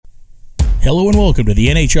Hello and welcome to the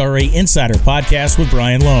NHRA Insider Podcast with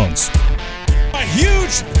Brian Lohnes. A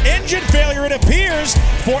huge engine failure, it appears,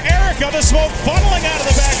 for Erica. The smoke funneling out of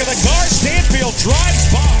the back of the car. Stanfield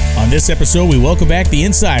drives by. On this episode, we welcome back the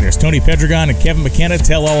Insiders. Tony Pedregon and Kevin McKenna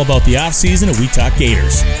tell all about the offseason, and we talk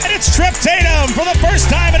Gators. And it's Trip Tatum for the first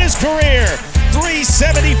time in his career.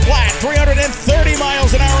 370 flat, 330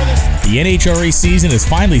 miles an hour. The NHRA season is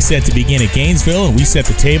finally set to begin at Gainesville, and we set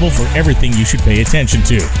the table for everything you should pay attention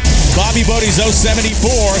to. Bobby Bodie's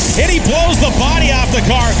 074, and he blows the body off the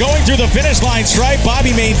car going through the finish line stripe.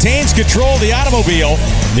 Bobby maintains control of the automobile.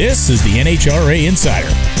 This is the NHRA Insider.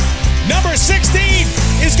 Number 16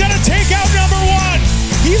 is going to take out number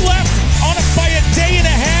 1. He left on it by a day and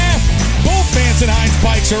a half. Both Vance and Hines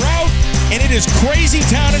bikes are out, and it is crazy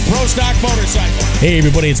town in Pro Stock Motorcycle. Hey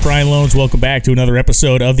everybody, it's Brian Lohnes. Welcome back to another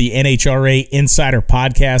episode of the NHRA Insider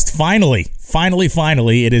Podcast. Finally,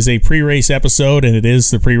 it is a pre-race episode, and it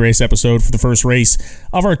is the pre-race episode for the first race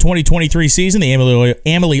of our 2023 season, the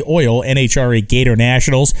Amalie Oil NHRA Gators.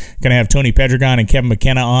 Going to have Tony Pedregon and Kevin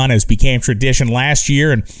McKenna on, as became tradition last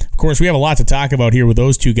year, and of course we have a lot to talk about here with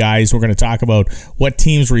those two guys. We're going to talk about what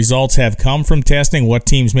teams' results have come from testing, what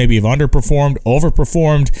teams maybe have underperformed,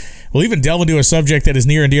 overperformed. We'll even delve into a subject that is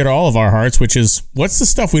near and dear to all of our hearts, which is what's the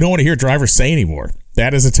stuff we don't want to hear drivers say anymore.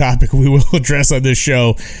 That is a topic we will address on this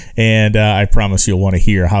show, and I promise you'll want to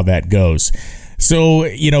hear how that goes. So,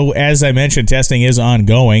 as I mentioned, testing is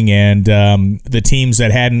ongoing, and the teams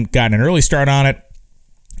that hadn't gotten an early start on it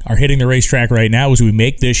are hitting the racetrack right now as we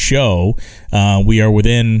make this show. We are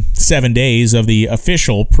within 7 days of the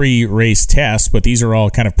official pre-race test, but these are all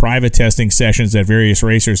kind of private testing sessions that various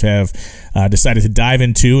racers have decided to dive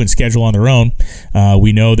into and schedule on their own.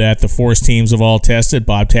 We know that the Force teams have all tested.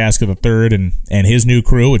 Bob Tasca III and his new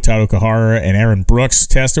crew with Tato Kahara and Aaron Brooks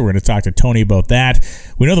tested. We're going to talk to Tony about that.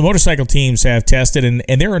 We know the motorcycle teams have tested,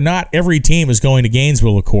 and there are not every team is going to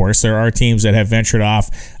Gainesville, of course. There are teams that have ventured off,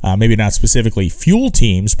 maybe not specifically fuel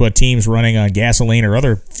teams, but teams running on gasoline or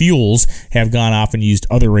other fuels have gone off and used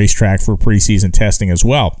other racetrack for preseason testing as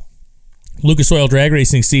well. Lucas Oil drag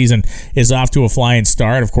racing season is off to a flying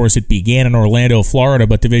start. Of course, it began in Orlando, Florida,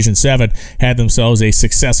 but Division 7 had themselves a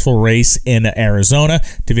successful race in Arizona.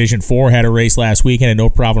 Division 4 had a race last weekend at No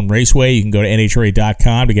Problem Raceway. You can go to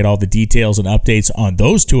NHRA.com to get all the details and updates on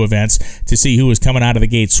those two events to see who is coming out of the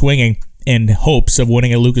gate swinging in hopes of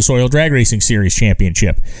winning a Lucas Oil Drag Racing Series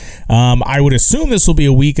championship. I would assume this will be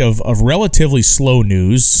a week of relatively slow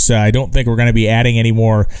news. I don't think we're going to be adding any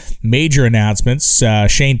more major announcements.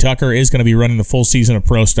 Shane Tucker is going to be running the full season of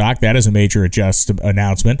Pro Stock. That is a major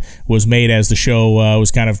announcement. Was made as the show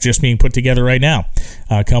was kind of just being put together right now.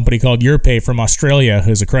 A company called YourPay from Australia,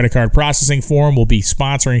 who's a credit card processing firm, will be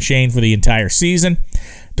sponsoring Shane for the entire season.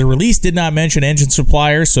 The release did not mention engine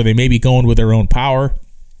suppliers, so they may be going with their own power.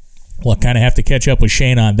 We'll kind of have to catch up with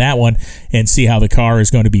Shane on that one and see how the car is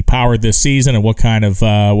going to be powered this season and what kind of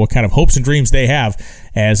hopes and dreams they have,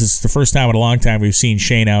 as it's the first time in a long time we've seen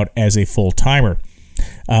Shane out as a full-timer.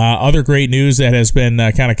 Other great news that has been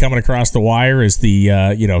kind of coming across the wire is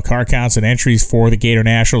the car counts and entries for the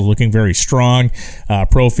Gators looking very strong.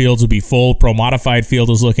 Pro fields will be full. Pro modified field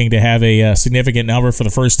is looking to have a significant number for the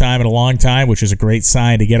first time in a long time, which is a great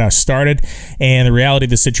sign to get us started. And the reality of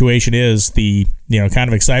the situation is the kind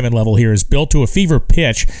of excitement level here is built to a fever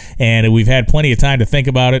pitch, and we've had plenty of time to think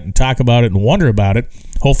about it and talk about it and wonder about it.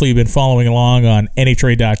 Hopefully you've been following along on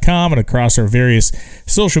NHRA.com and across our various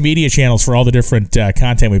social media channels for all the different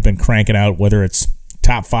content we've been cranking out, whether it's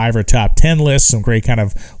top 5 or top 10 lists, some great kind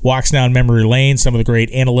of walks down memory lane, some of the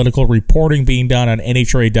great analytical reporting being done on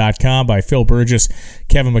NHRA.com by Phil Burgess,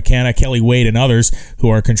 Kevin McKenna, Kelly Wade, and others who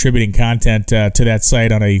are contributing content to that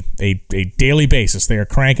site on a daily basis. They are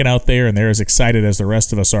cranking out there, and they're as excited as the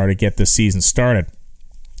rest of us are to get this season started.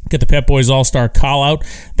 Get the Pep Boys All-Star call-out.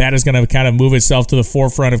 That is going to kind of move itself to the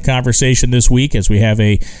forefront of conversation this week as we have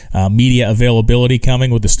a media availability coming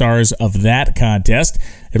with the stars of that contest.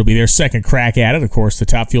 It'll be their second crack at it. Of course, the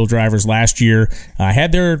Top Fuel drivers last year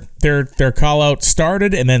had their call-out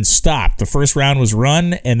started and then stopped. The first round was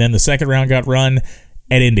run, and then the second round got run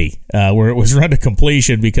at Indy, where it was run to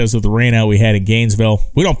completion because of the rainout we had in Gainesville.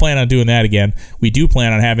 We don't plan on doing that again. We do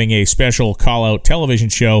plan on having a special call-out television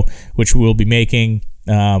show, which we'll be making.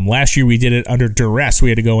 Last year we did it under duress. We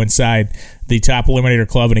had to go inside the Top Eliminator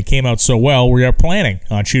Club, and it came out so well, we are planning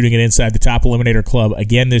on shooting it inside the Top Eliminator Club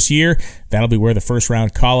again this year. That'll be where the first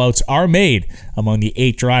round callouts are made among the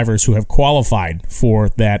 8 drivers who have qualified for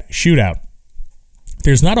that shootout.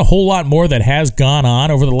 There's not a whole lot more that has gone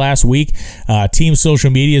on over the last week. Team social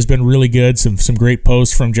media has been really good. Some great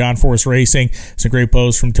posts from John Force Racing, some great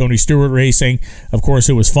posts from Tony Stewart Racing. Of course,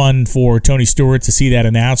 it was fun for Tony Stewart to see that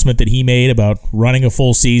announcement that he made about running a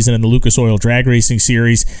full season in the Lucas Oil Drag Racing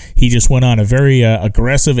Series. He just went on a very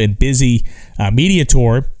aggressive and busy media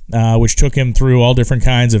tour, which took him through all different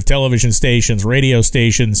kinds of television stations, radio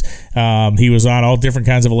stations. He was on all different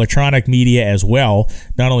kinds of electronic media as well,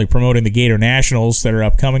 not only promoting the Gators that are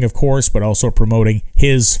upcoming, of course, but also promoting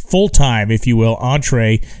his full-time, if you will,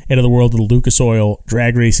 entree into the world of the Lucas Oil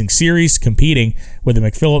Drag Racing Series, competing with the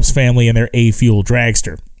McPhillips family and their A-Fuel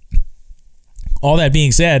Dragster. All that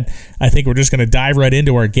being said, I think we're just going to dive right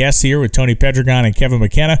into our guests here with Tony Pedregon and Kevin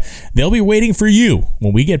McKenna. They'll be waiting for you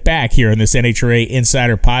when we get back here in this NHRA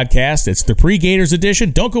Insider Podcast. It's the pre-Gators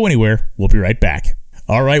edition. Don't go anywhere. We'll be right back.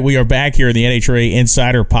 All right, we are back here in the NHRA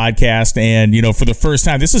Insider Podcast, and, for the first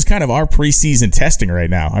time, this is kind of our preseason testing right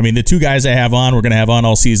now. I mean, the two guys I have on, we're going to have on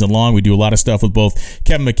all season long. We do a lot of stuff with both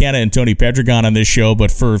Kevin McKenna and Tony Pedregon on this show,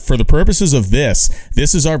 but for the purposes of this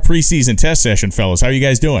is our preseason test session, fellas. How are you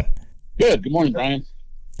guys doing? Good. Good morning, Brian.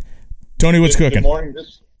 Tony, what's cooking? Good morning.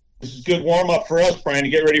 This is good warm-up for us, Brian, to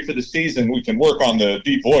get ready for the season. We can work on the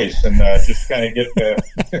deep voice and just kind of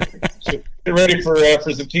get ready for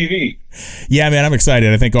some TV. Yeah, man, I'm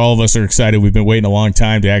excited. I think all of us are excited. We've been waiting a long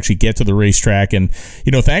time to actually get to the racetrack. And,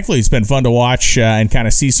 thankfully it's been fun to watch and kind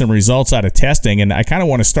of see some results out of testing. And I kind of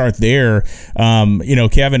want to start there.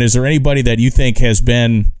 Kevin, is there anybody that you think has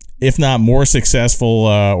been, if not more successful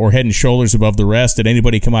or head and shoulders above the rest? Did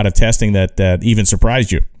anybody come out of testing that even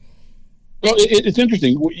surprised you? Well, it's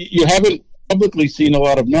interesting. You haven't publicly seen a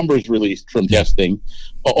lot of numbers released from testing,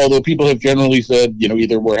 although people have generally said,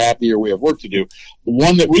 either we're happy or we have work to do.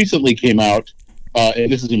 One that recently came out,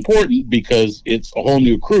 and this is important because it's a whole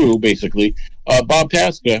new crew, basically. Bob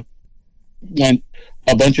Tasca went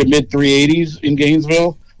a bunch of mid-380s in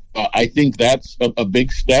Gainesville. I think that's a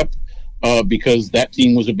big step. Because that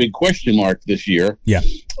team was a big question mark this year. Yeah.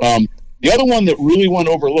 The other one that really went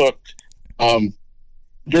overlooked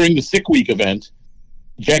during the Sick Week event,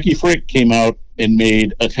 Jackie Frick came out and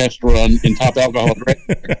made a test run in top alcohol.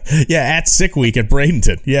 Yeah, at Sick Week at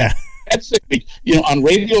Bradenton. Yeah. At Sick Week, on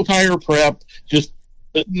radial tire prep, just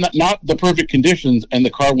not the perfect conditions, and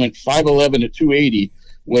the car went 511 at 280,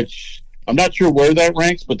 which I'm not sure where that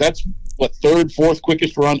ranks, but that's third, fourth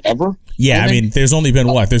quickest run ever. Yeah, I mean, there's only been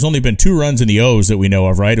There's only been two runs in the O's that we know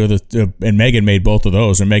of, right? And Megan made both of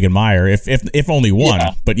those, or Megan Meyer, if only one.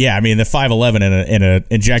 Yeah. But yeah, I mean, the 511 in a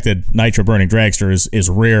injected nitro burning dragster is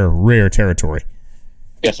rare territory.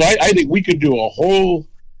 Yeah, so I think we could do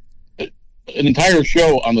an entire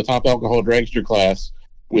show on the top alcohol dragster class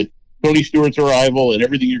with Tony Stewart's arrival and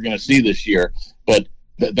everything you're going to see this year. But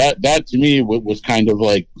that to me was kind of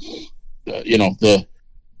like, the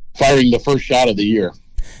firing the first shot of the year.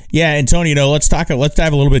 Yeah, and Tony, let's dive a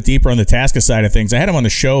little bit deeper on the Tasca side of things. I had him on the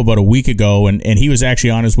show about a week ago, and he was actually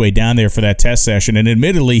on his way down there for that test session. And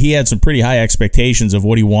admittedly, he had some pretty high expectations of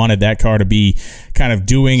what he wanted that car to be kind of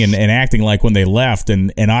doing and acting like when they left.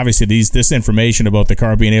 And obviously, this information about the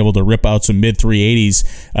car being able to rip out some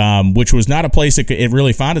mid-380s, which was not a place it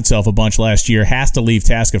really found itself a bunch last year, has to leave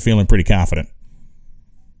Tasca feeling pretty confident.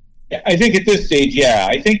 I think at this stage, yeah.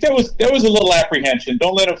 I think there was a little apprehension.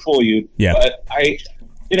 Don't let it fool you. Yeah. But I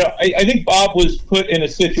think Bob was put in a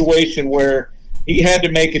situation where he had to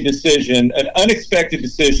make a decision, an unexpected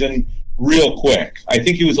decision, real quick. I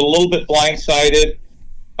think he was a little bit blindsided,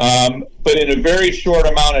 but in a very short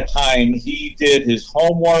amount of time, he did his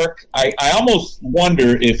homework. I almost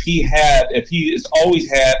wonder if he has always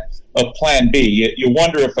had a plan B. You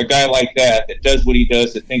wonder if a guy like that does what he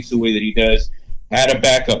does, that thinks the way that he does, had a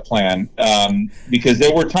backup plan, because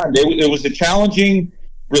there were times it was a challenging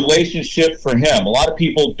relationship for him. A lot of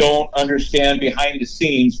people don't understand behind the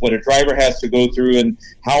scenes what a driver has to go through and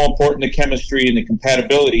how important the chemistry and the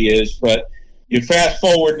compatibility is. But you fast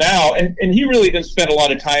forward now, and he really didn't spend a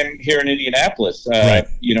lot of time here in Indianapolis. Right.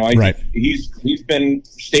 I think he's been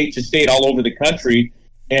state to state all over the country,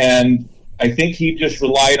 and I think he just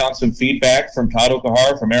relied on some feedback from Todd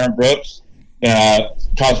Okahara, from Aaron Brooks,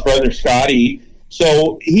 Todd's brother Scotty.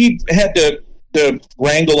 So he had to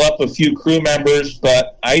wrangle up a few crew members,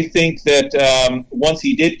 but I think that once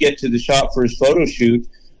he did get to the shop for his photo shoot,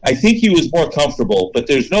 I think he was more comfortable. But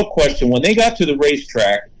there's no question, when they got to the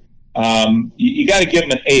racetrack, you got to give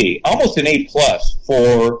them an A, almost an A+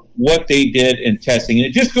 for what they did in testing. And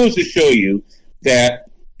it just goes to show you that,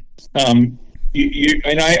 and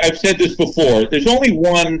I've said this before, there's only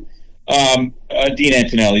one Dean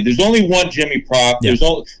Antonelli. There's only one Jimmy Prop. Yeah.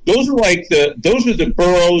 Those are the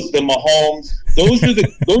Burrows, the Mahomes. Those are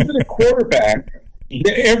the quarterback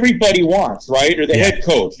everybody wants, right? Or the head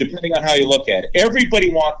coach, depending on how you look at it.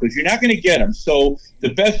 Everybody wants those. You're not going to get them. So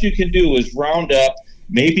the best you can do is round up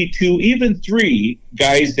maybe 2, even 3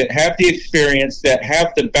 guys that have the experience, that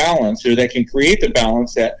have the balance, or that can create the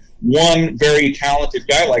balance that one very talented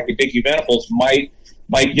guy like a Dickie Venables might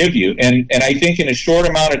give you. And I think in a short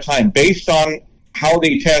amount of time, based on how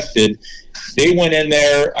they tested, they went in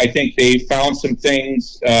there. I think they found some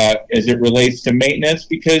things as it relates to maintenance,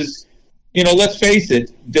 because, let's face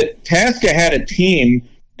it, Tasca had a team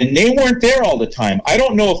and they weren't there all the time. I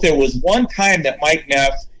don't know if there was one time that Mike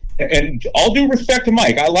Neff, and all due respect to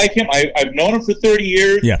Mike, I like him. I've known him for 30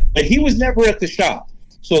 years, but he was never at the shop.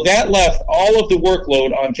 So that left all of the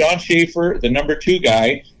workload on John Schaefer, the number 2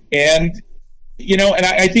 guy, and and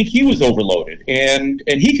I think he was overloaded, and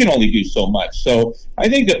he can only do so much. So I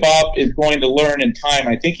think that Bob is going to learn in time.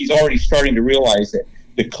 I think he's already starting to realize that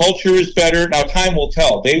the culture is better. Now, time will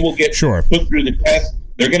tell. They will get put through the test.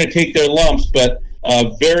 They're going to take their lumps, but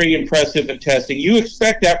very impressive in testing. You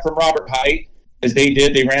expect that from Robert Height, as they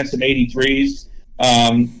did. They ran some 83s.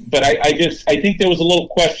 But I think there was a little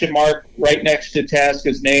question mark right next to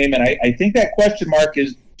Tasca's name, and I think that question mark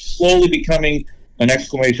is slowly becoming an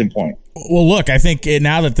exclamation point. Well, look, I think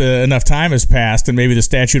now that enough time has passed and maybe the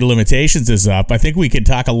statute of limitations is up, I think we could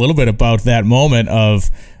talk a little bit about that moment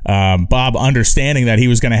of Bob understanding that he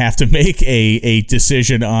was going to have to make a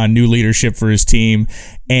decision on new leadership for his team.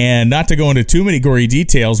 And not to go into too many gory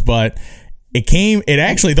details, but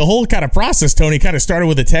the whole kind of process, Tony, kind of started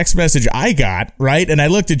with a text message I got, right? And I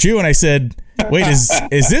looked at you and I said, wait,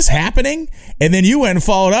 is this happening? And then you went and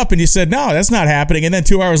followed up and you said, no, that's not happening. And then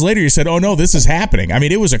 2 hours later you said, oh no, this is happening. I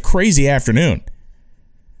mean, it was a crazy afternoon.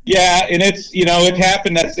 Yeah, and it's, it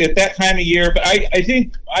happened at that time of year. But I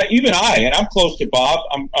think and I'm close to Bob,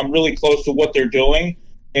 I'm really close to what they're doing.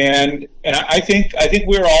 And I think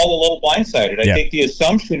we were all a little blindsided. I think the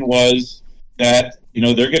assumption was that,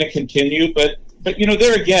 they're going to continue, but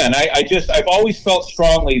there again, I've always felt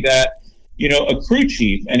strongly that, a crew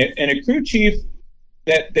chief and a crew chief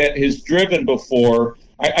that has driven before,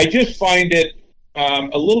 I just find it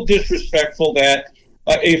a little disrespectful that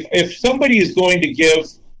if somebody is going to give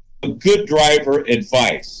a good driver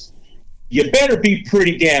advice, you better be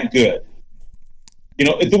pretty damn good.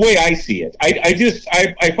 The way I see it,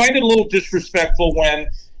 I find it a little disrespectful when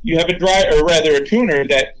you have a tuner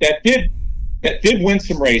that did win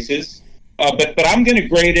some races, but I'm going to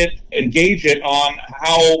grade it and gauge it on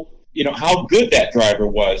how good that driver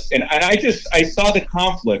was. And I saw the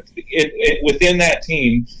conflict within that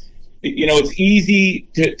team. It's easy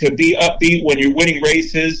to be upbeat when you're winning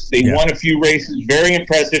races. They won a few races, very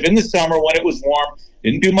impressive in the summer when it was warm.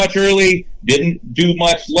 Didn't do much early, didn't do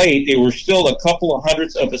much late. They were still a couple of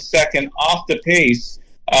hundredths of a second off the pace.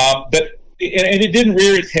 But it didn't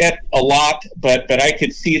rear its head a lot, but I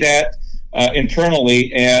could see that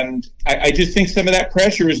internally, and I just think some of that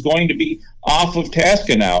pressure is going to be off of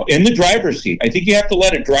Tasca now in the driver's seat. I think you have to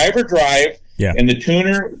let a driver drive and the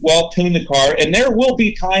tuner tune the car, and there will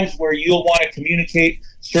be times where you'll want to communicate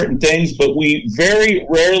certain things, but we very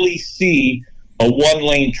rarely see a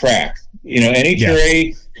one-lane track.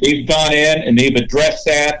 NHRA, they've gone in and they've addressed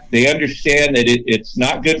that. They understand that it's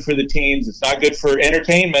not good for the teams, it's not good for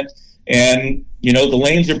entertainment, and the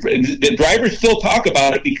lanes the drivers still talk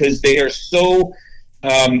about it because they are so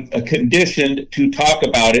conditioned to talk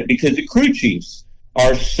about it, because the crew chiefs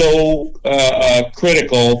are so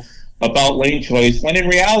critical about lane choice, when in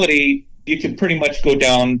reality you can pretty much go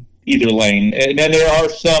down either lane. And then there are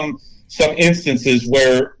some instances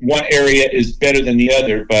where one area is better than the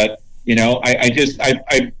other, but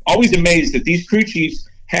I'm always amazed that these crew chiefs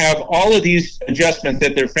have all of these adjustments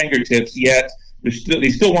at their fingertips, yet they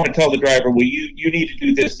still want to tell the driver, well, you need to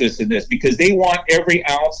do this, this, and this, because they want every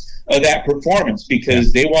ounce of that performance,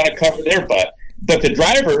 because they want to cover their butt. But the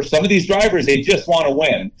driver, some of these drivers, they just want to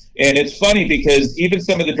win. And it's funny because even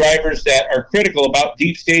some of the drivers that are critical about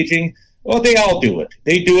deep staging, well, they all do it.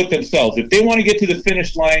 They do it themselves. If they want to get to the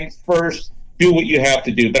finish line first, do what you have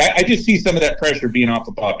to do. But I just see some of that pressure being off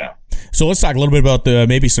the Bob now. So let's talk a little bit about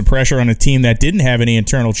maybe some pressure on a team that didn't have any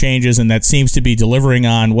internal changes and that seems to be delivering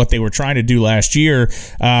on what they were trying to do last year.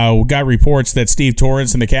 We got reports that Steve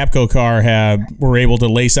Torrance and the Capco car were able to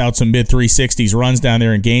lace out some mid-360s runs down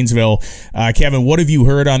there in Gainesville. Kevin, what have you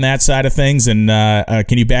heard on that side of things, and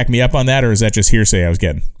can you back me up on that, or is that just hearsay I was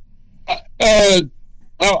getting?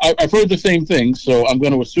 I've heard the same thing, so I'm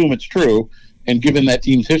going to assume it's true. And given that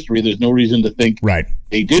team's history, there's no reason to think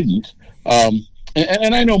they didn't.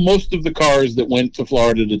 And I know most of the cars that went to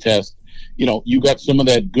Florida to test, you got some of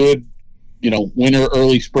that good, winter,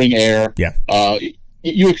 early spring air. Yeah.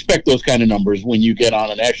 You expect those kind of numbers when you get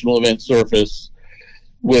on a national event surface.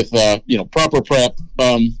 with proper prep.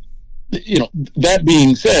 That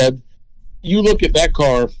being said, you look at that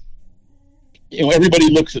car. Everybody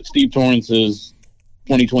looks at Steve Torrance's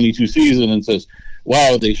 2022 season and says,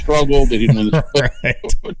 "Wow, they struggled. They didn't win." Right.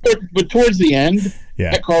 But towards the end,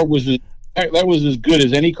 that car was as good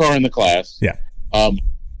as any car in the class. Yeah.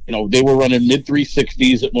 They were running mid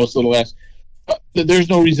 360s at most of the last. There's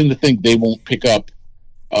no reason to think they won't pick up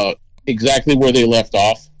exactly where they left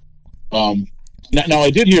off. Now, I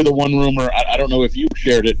did hear the one rumor. I don't know if you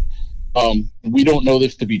shared it. We don't know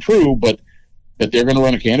this to be true, but that they're going to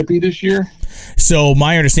run a canopy this year. So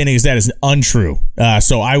my understanding is that is untrue.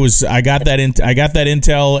 So I got that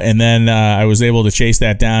intel, and then I was able to chase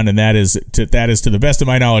that down, and that is to the best of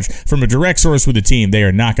my knowledge from a direct source with the team. They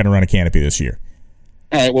are not going to run a canopy this year.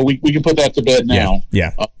 All right. Well, we can put that to bed now.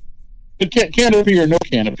 Yeah. But canopy or no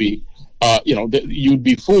canopy, you'd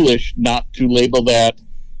be foolish not to label that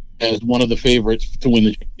as one of the favorites to win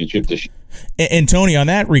the championship this year. And Tony, on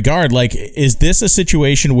that regard, is this a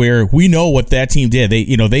situation where we know what that team did?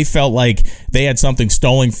 They felt like they had something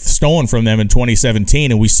stolen from them in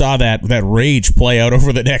 2017, and we saw that rage play out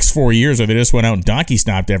over the next 4 years, where they just went out and donkey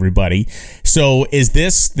stomped everybody. So is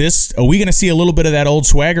this? Are we going to see a little bit of that old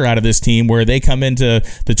swagger out of this team, where they come into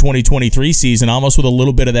the 2023 season almost with a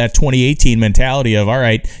little bit of that 2018 mentality of, all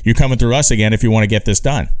right, you're coming through us again if you want to get this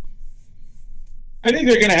done? I think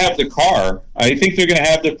they're going to have the car. I think they're going to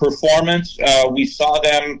have the performance. We saw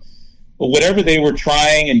them, whatever they were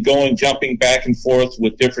trying and jumping back and forth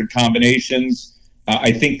with different combinations.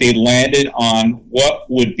 I think they landed on what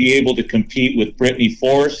would be able to compete with Brittany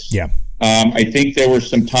Force. Yeah. I think there were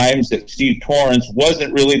some times that Steve Torrance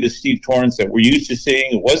wasn't really the Steve Torrance that we're used to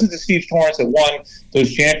seeing. It wasn't the Steve Torrance that won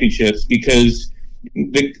those championships, because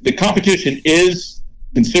the competition is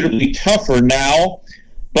considerably tougher now,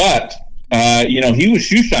 but he was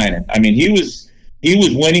shoe shining. I mean, he was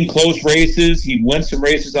winning close races. He'd win some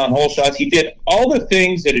races on hole shots. He did all the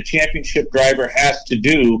things that a championship driver has to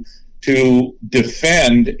do to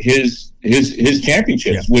defend his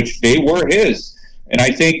championships, which they were his. And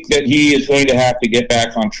I think that he is going to have to get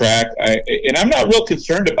back on track. And I'm not real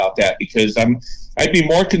concerned about that, because I'd be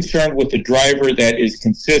more concerned with the driver that is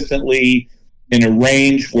consistently in a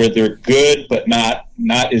range where they're good, but not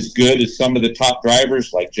as good as some of the top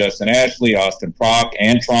drivers like Justin Ashley, Austin Prock,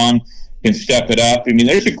 Antron can step it up. I mean,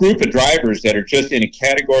 there's a group of drivers that are just in a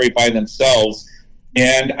category by themselves.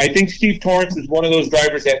 And I think Steve Torrance is one of those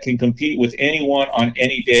drivers that can compete with anyone on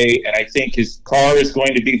any day. And I think his car is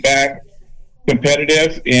going to be back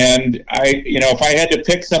competitive. And if I had to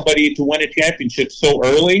pick somebody to win a championship so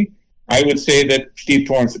early, I would say that Steve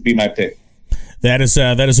Torrance would be my pick. That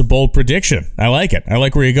is a bold prediction. I like it. I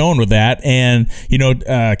like where you're going with that. And,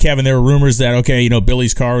 Kevin, there were rumors that,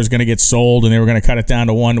 Billy's car was going to get sold and they were going to cut it down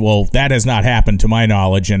to one. Well, that has not happened to my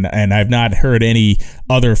knowledge, and I've not heard any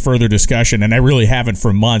other further discussion, and I really haven't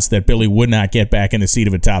for months, that Billy would not get back in the seat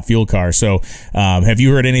of a top fuel car. So have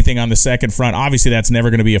you heard anything on the second front? Obviously, that's never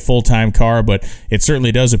going to be a full-time car, but it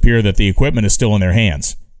certainly does appear that the equipment is still in their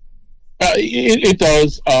hands. It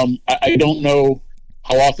does. I don't know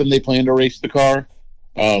how often they plan to race the car.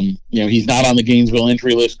 He's not on the Gainesville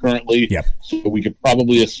entry list currently, so we could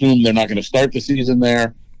probably assume they're not going to start the season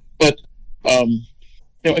there. But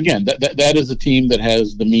again, that is a team that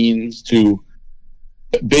has the means to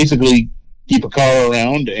basically keep a car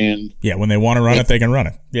around, and when they want to run it, they can run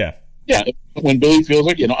it. When Billy feels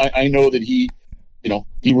like, I know that he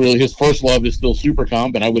really, his first love is still Super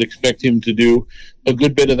Comp, and I would expect him to do a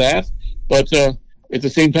good bit of that. But at the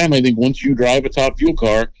same time, I think once you drive a top fuel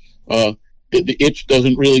car, the itch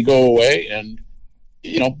doesn't really go away. And,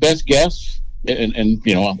 best guess, and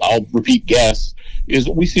I'll repeat guess, is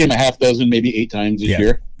we see him a half dozen, maybe 8 times this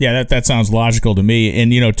year. Yeah, that sounds logical to me.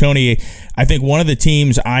 And, Tony, I think one of the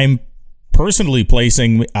teams I'm personally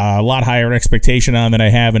placing a lot higher expectation on than I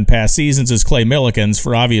have in past seasons is Clay Millican's,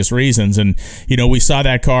 for obvious reasons. And, we saw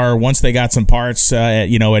that car once they got some parts, at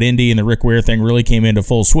Indy, and the Rick Ware thing really came into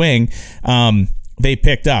full swing. They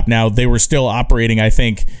picked up. Now, they were still operating, I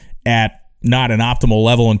think, at not an optimal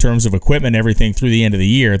level in terms of equipment and everything through the end of the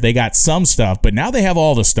year. They got some stuff, but now they have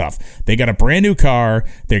all the stuff. They got a brand new car.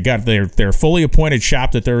 They got their fully appointed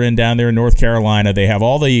shop that they're in down there in North Carolina. They have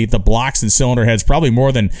all the blocks and cylinder heads, probably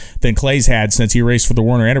more than Clay's had since he raced for the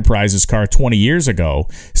Warner Enterprises car 20 years ago.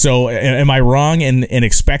 So am I wrong in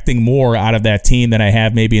expecting more out of that team than I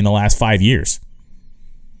have maybe in the last 5 years?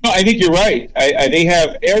 No, I think you're right. They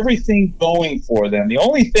have everything going for them. The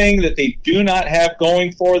only thing that they do not have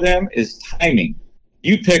going for them is timing.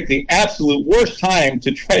 You pick the absolute worst time to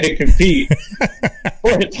try to compete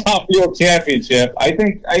for a top fuel championship, I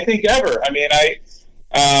think ever. I mean,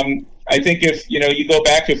 I think if you go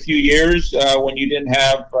back a few years when you didn't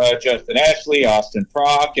have Justin Ashley, Austin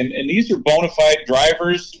Prock, and these are bona fide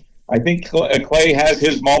drivers. I think Clay has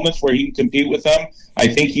his moments where he can compete with them. I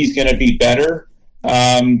think he's going to be better.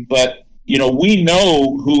 But we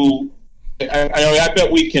know who. I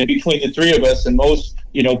bet we can, between the three of us and most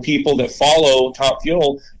people that follow Top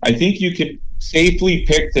Fuel, I think you could safely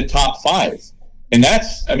pick the top 5. And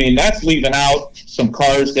that's leaving out some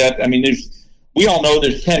cars that, we all know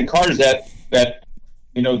there's 10 cars that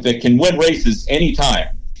can win races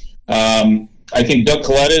anytime. I think Doug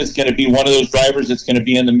Kalitta is going to be one of those drivers that's going to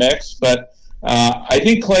be in the mix, but I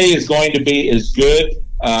think Clay is going to be as good.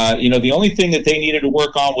 The only thing that they needed to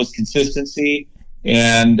work on was consistency,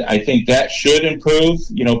 and I think that should improve,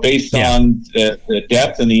 based on the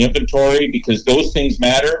depth and the inventory, because those things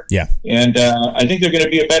matter. Yeah. And I think they're going to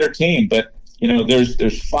be a better team, but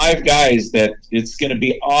there's 5 guys that it's going to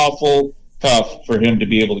be awful tough for him to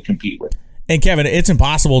be able to compete with. And Kevin, it's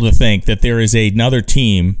impossible to think that there is another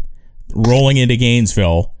team rolling into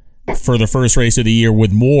Gainesville for the first race of the year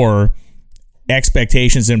with more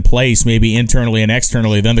expectations in place, maybe internally and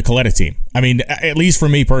externally, than the Kalitta team. At least for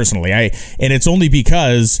me personally. And it's only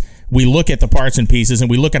because we look at the parts and pieces and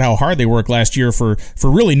we look at how hard they worked last year for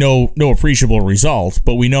really no appreciable result.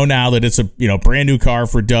 But we know now that it's a brand new car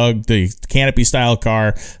for Doug, the canopy style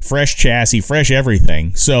car, fresh chassis, fresh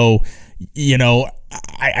everything. So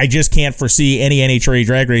I just can't foresee any NHRA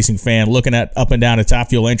drag racing fan looking at up and down a Top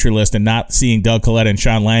Fuel entry list and not seeing Doug Kalitta and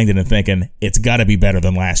Shawn Langdon and thinking it's got to be better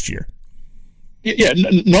than last year. Yeah,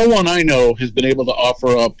 no one I know has been able to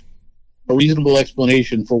offer up a reasonable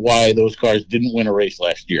explanation for why those cars didn't win a race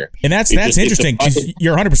last year. And that's interesting, because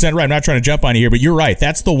you're 100% right. I'm not trying to jump on you here, but you're right.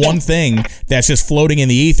 That's the one thing that's just floating in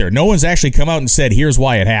the ether. No one's actually come out and said, here's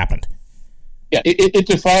why it happened. Yeah, it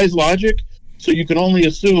defies logic, so you can only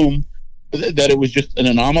assume that it was just an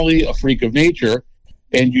anomaly, a freak of nature,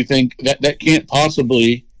 and you think that can't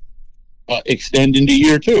possibly extend into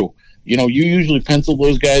year 2. You usually pencil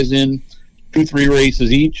those guys in 2-3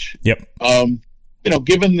 races each. Yep.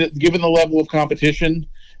 Given the level of competition,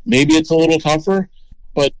 maybe it's a little tougher,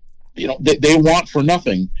 but they want for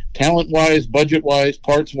nothing, talent-wise, budget-wise,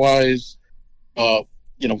 parts-wise.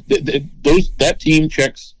 That team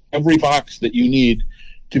checks every box that you need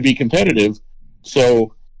to be competitive.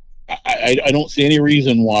 So I don't see any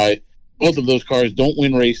reason why both of those cars don't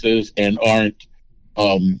win races and aren't,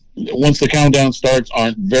 once the countdown starts,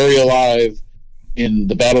 aren't very alive in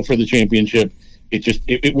the battle for the championship.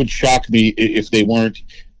 It would shock me if they weren't,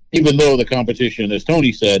 even though the competition, as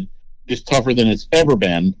Tony said, is tougher than it's ever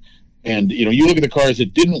been. And, you look at the cars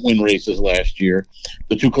that didn't win races last year,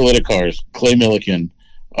 the 2 Kalitta cars, Clay Millican,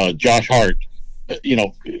 Josh Hart,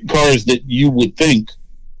 cars that you would think,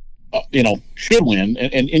 should win.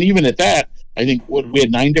 And even at that, I think we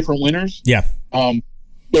had 9 different winners. Yeah.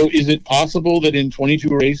 So is it possible that in 22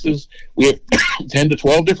 races we have 10 to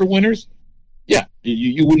 12 different winners? Yeah,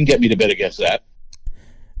 you wouldn't get me to bet against that.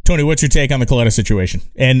 Tony, what's your take on the Kalitta situation?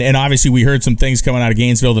 And obviously we heard some things coming out of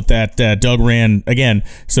Gainesville that Doug ran, again,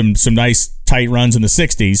 some nice tight runs in the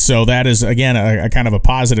 60s. So that is, again, a kind of a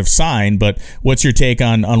positive sign. But what's your take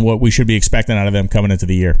on what we should be expecting out of them coming into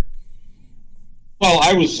the year? Well,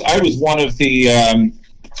 I was one of the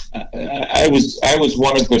I was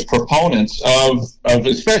one of the proponents of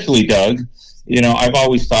especially Doug. I've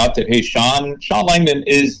always thought that, hey, Shawn Langdon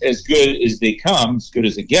is as good as they come, as good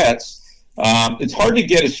as it gets. It's hard to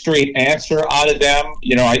get a straight answer out of them.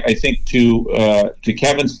 I think to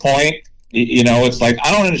Kevin's point, it's like,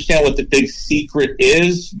 I don't understand what the big secret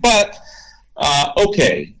is, but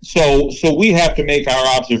okay. So we have to make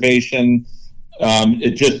our observation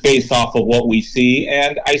just based off of what we see.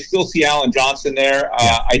 And I still see Alan Johnson there.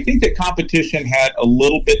 I think that competition had a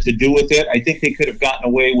little bit to do with it. I think they could have gotten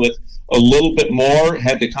away with a little bit more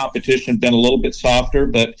had the competition been a little bit softer,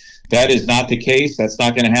 but that is not the case. That's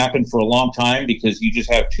not going to happen for a long time because you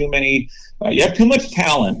just have too many. You have too much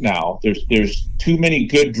talent now. There's too many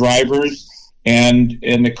good drivers, and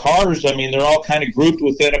the cars. They're all kind of grouped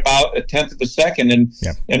within about a tenth of a second, and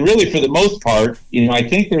really for the most part, I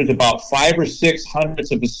think there's about 5 or 6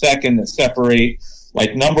 hundredths of a second that separate.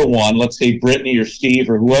 Like number one, let's say Brittany or Steve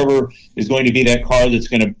or whoever is going to be that car that's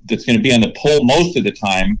going to be on the pole most of the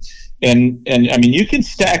time. And you can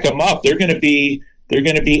stack them up. They're going to be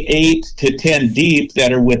 8 to 10 deep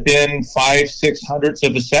that are within 5-6 hundredths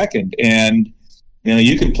of a second. And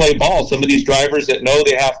you can play ball. Some of these drivers that know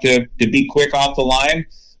they have to be quick off the line,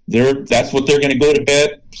 that's what they're going to go to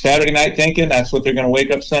bed Saturday night thinking. That's what they're going to wake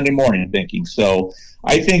up Sunday morning thinking. So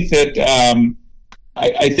I think that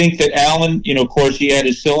I think that Alan, of course, he had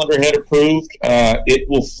his cylinder head approved. It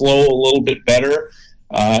will flow a little bit better.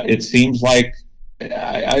 it seems like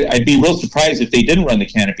I'd be real surprised if they didn't run the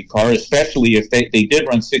canopy car, especially if they did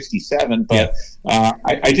run 67. But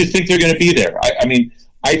I just think they're going to be there.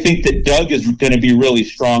 I think that Doug is going to be really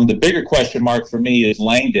strong. The bigger question mark for me is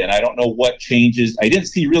Langdon. I don't know what changes. I didn't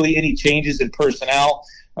see really any changes in personnel.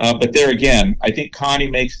 But there again, I think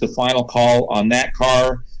Connie makes the final call on that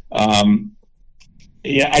car.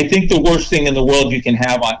 I think the worst thing in the world you can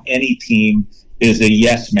have on any team is a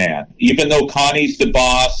yes man. Even though Connie's the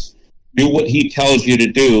boss, do what he tells you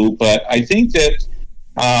to do. But I think that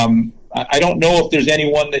I don't know if there's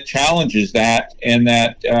anyone that challenges that and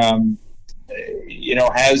that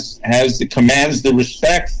commands the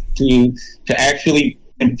respect to actually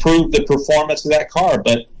improve the performance of that car.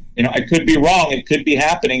 But I could be wrong. It could be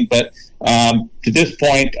happening. But to this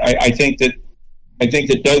point, I think that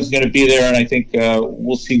Doug's going to be there, and I think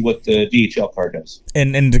we'll see what the DHL car does.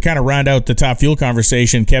 And to kind of round out the top fuel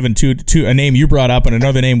conversation, Kevin, to a name you brought up and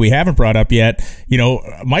another name we haven't brought up yet,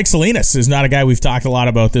 Mike Salinas is not a guy we've talked a lot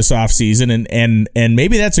about this offseason, and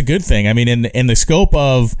maybe that's a good thing. I mean, in the scope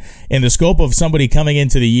of somebody coming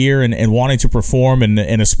into the year and wanting to perform in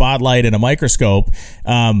a spotlight and a microscope,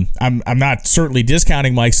 I'm not certainly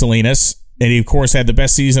discounting Mike Salinas. And he, of course, had the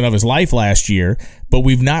best season of his life last year, but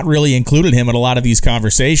we've not really included him in a lot of these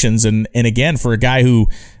conversations. And again, for a guy who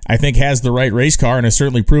I think has the right race car and has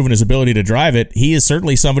certainly proven his ability to drive it, he is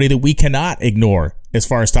certainly somebody that we cannot ignore as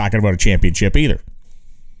far as talking about a championship either.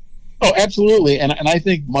 Oh, absolutely. And I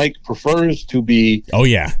think Mike prefers to be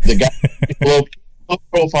the guy low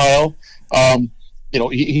profile.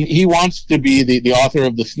 He wants to be the author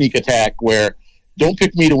of the sneak attack where don't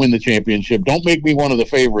pick me to win the championship. Don't make me one of the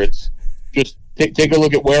favorites. Just take a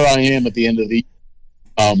look at where I am at the end of the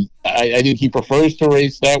I think he prefers to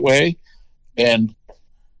race that way. And,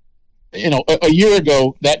 a year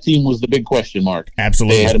ago, that team was the big question mark.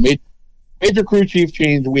 Absolutely. They had a major crew chief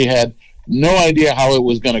change. We had no idea how it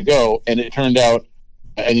was going to go. And it turned out,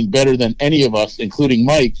 I think, better than any of us, including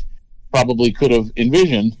Mike, probably could have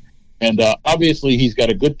envisioned. And obviously, he's got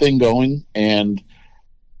a good thing going. And,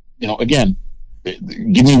 again, give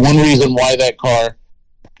me one reason why that car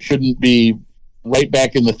shouldn't be right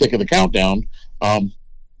back in the thick of the countdown.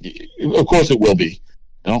 Of course it will be.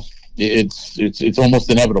 It's almost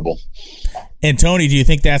inevitable. And Tony, do you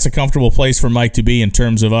think that's a comfortable place for Mike to be in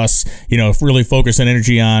terms of us, really focusing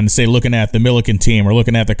energy on, say, looking at the Millican team or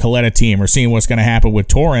looking at the Kalitta team or seeing what's going to happen with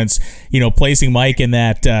Torrance, placing Mike in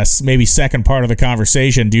that maybe second part of the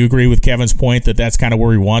conversation? Do you agree with Kevin's point that that's kind of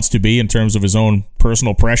where he wants to be in terms of his own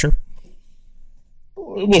personal pressure?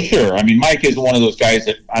 Well, sure. I mean, Mike is one of those guys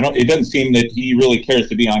that it doesn't seem that he really cares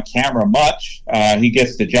to be on camera much. He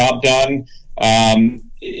gets the job done.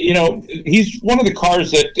 He's one of the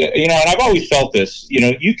cars that, and I've always felt this,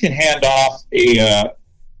 you can hand off a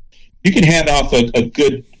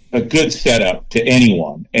good setup to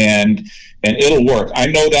anyone and it'll work. I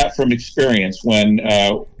know that from experience. When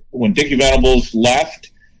Dickie Venables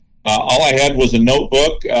left, all I had was a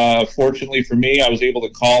notebook. Fortunately for me, I was able to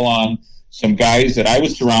call on some guys that I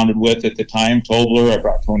was surrounded with at the time. Tobler, I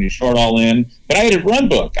brought Tony Shortall in, but I had a run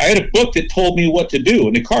book. I had a book that told me what to do,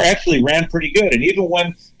 and the car actually ran pretty good. And even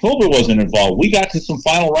when Tobler wasn't involved, we got to some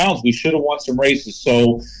final rounds. We should have won some races.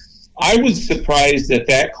 So I was surprised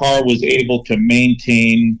that car was able to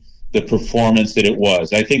maintain the performance that it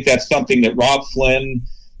was. I think that's something that Rob Flynn,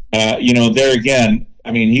 there again,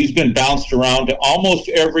 I mean, he's been bounced around to almost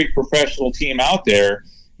every professional team out there,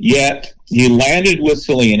 yet he landed with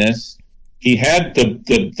Salinas. He had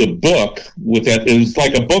the book with that. It was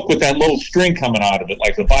like a book with that little string coming out of it,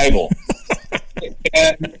 like the Bible.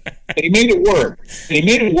 and he made it work.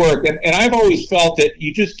 And I've always felt that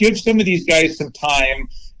you just give some of these guys some time,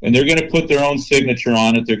 and they're going to put their own signature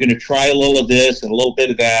on it. They're going to try a little of this and a little bit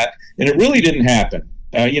of that. And it really didn't happen.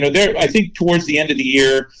 I think towards the end of the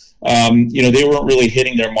year, they weren't really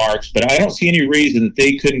hitting their marks. But I don't see any reason that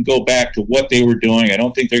they couldn't go back to what they were doing. I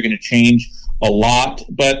don't think they're going to change a lot.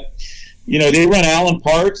 But they run Allen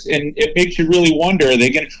parts, and it makes you really wonder, are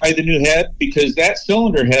they going to try the new head? Because that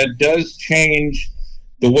cylinder head does change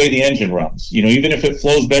the way the engine runs. Even if it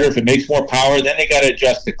flows better, if it makes more power, then they got to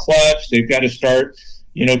adjust the clutch. They've got to start,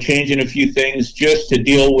 changing a few things just to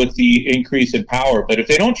deal with the increase in power. But if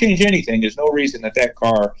they don't change anything, there's no reason that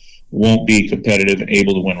car won't be competitive and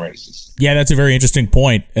able to win races. Yeah, that's a very interesting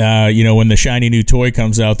point. When the shiny new toy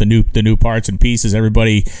comes out, the new parts and pieces,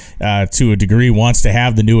 everybody to a degree wants to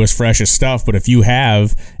have the newest, freshest stuff. But if you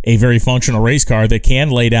have a very functional race car that can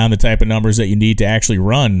lay down the type of numbers that you need to actually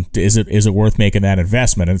run, is it worth making that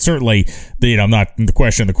investment? And certainly, I'm not the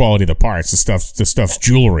question of the quality of the parts. The stuff's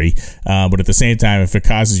jewelry. But at the same time, if it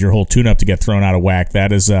causes your whole tune-up to get thrown out of whack,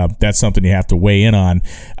 that's something you have to weigh in on.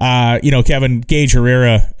 Kevin, Gage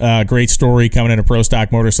Herrera, great story coming into Pro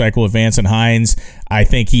Stock Motorcycle with Vance and Hines. I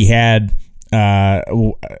think he had,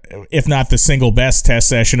 if not the single best test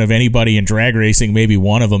session of anybody in drag racing, maybe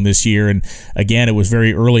one of them this year. And again, it was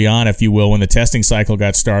very early on, if you will, when the testing cycle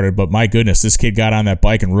got started. But my goodness, this kid got on that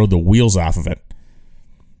bike and rode the wheels off of it.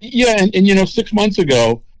 Yeah, and 6 months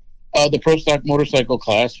ago, the Pro Stock motorcycle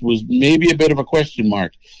class was maybe a bit of a question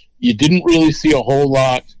mark. You didn't really see a whole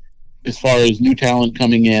lot as far as new talent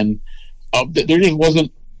coming in. There just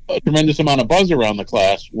wasn't a tremendous amount of buzz around the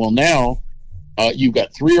class. Well, now you've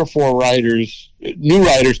got 3 or 4 new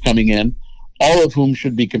riders coming in, all of whom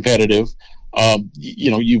should be competitive.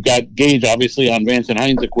 You've got Gage obviously on Vance and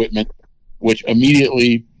Hines equipment, which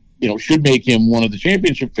immediately should make him one of the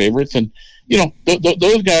championship favorites. And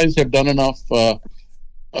those guys have done enough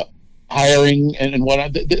hiring and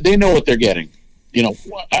whatnot. They know what they're getting.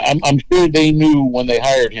 I'm sure they knew when they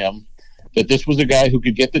hired him that this was a guy who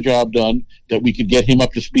could get the job done, that we could get him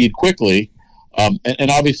up to speed quickly. And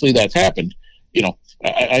obviously that's happened.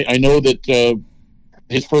 I know that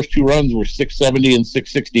his first 2 runs were 670 and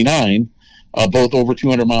 669, both over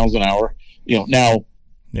 200 miles an hour.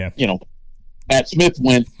 Matt Smith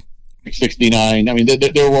went 669. I mean,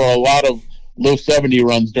 there were a lot of low 70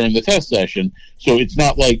 runs during the test session. So it's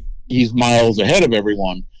not like he's miles ahead of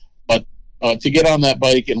everyone, but to get on that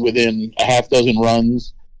bike and within a half dozen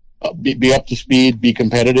runs, be up to speed, be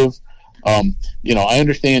competitive. I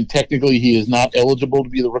understand technically he is not eligible to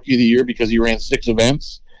be the Rookie of the Year because he ran 6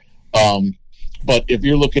 events. But if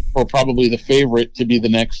you're looking for probably the favorite to be the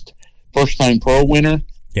next first-time pro winner,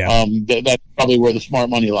 that's probably where the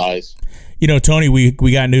smart money lies. Tony,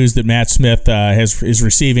 we got news that Matt Smith is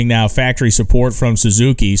receiving now factory support from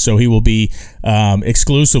Suzuki, so he will be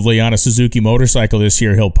exclusively on a Suzuki motorcycle this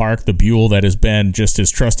year. He'll park the Buell that has been just his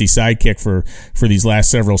trusty sidekick for these last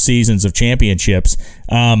several seasons of championships.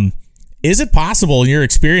 Is it possible in your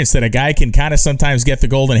experience that a guy can kind of sometimes get the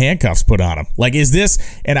golden handcuffs put on him? Like, is this,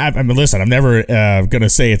 and listen, I'm never going to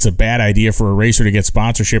say it's a bad idea for a racer to get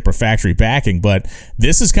sponsorship or factory backing, but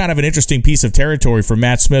this is kind of an interesting piece of territory for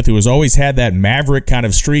Matt Smith, who has always had that maverick kind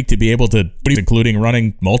of streak to be able to, including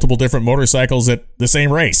running multiple different motorcycles at the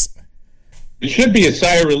same race. It should be a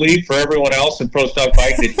sigh of relief for everyone else in Pro Stock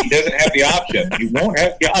Bike that he doesn't have the option. He won't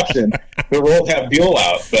have the option to roll that Buell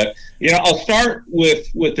out. But, I'll start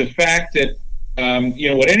with the fact that,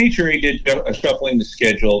 what NHRA did shuffling the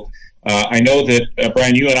schedule. I know that,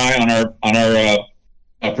 Brian, you and I on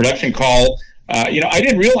our production call, I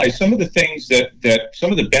didn't realize some of the things that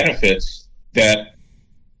some of the benefits that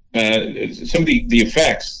some of the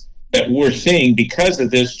effects that we're seeing because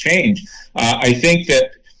of this change. I think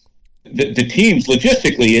that the teams,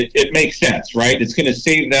 logistically, it makes sense, right? It's going to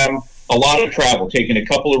save them a lot of travel, taking a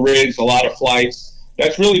couple of rigs, a lot of flights.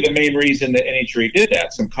 That's really the main reason that NHRA did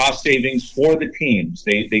that, some cost savings for the teams.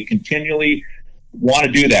 They continually want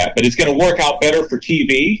to do that, but it's going to work out better for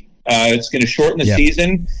TV. It's going to shorten the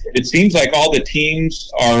season. It seems like all the teams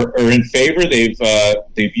are in favor.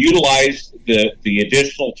 They've utilized the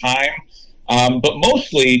additional time, but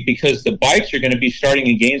mostly because the bikes are going to be starting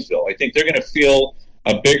in Gainesville. I think they're going to feel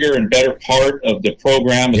a bigger and better part of the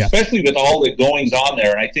program, especially with all the goings on there.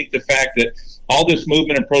 And I think the fact that all this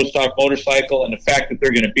movement in Pro Stock motorcycle and the fact that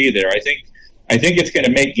they're going to be there, I think it's going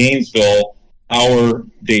to make Gainesville our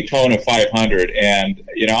Daytona 500. And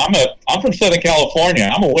I'm from Southern California.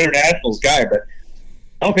 I'm a Winter Nationals guy, but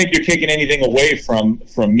I don't think you're taking anything away from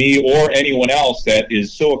me or anyone else that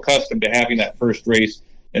is so accustomed to having that first race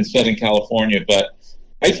in Southern California. But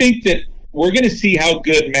I think that we're going to see how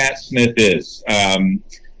good Matt Smith is,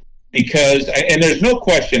 because there's no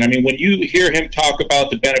question. I mean, when you hear him talk about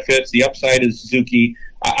the benefits, the upside of Suzuki,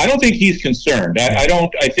 I don't think he's concerned.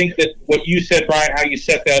 I think that what you said, Brian, how you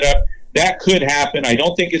set that up, that could happen. I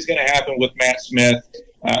don't think it's going to happen with Matt Smith,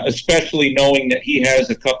 especially knowing that he has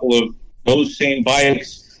a couple of those same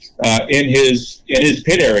bikes in his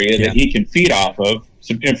pit area that he can feed off of,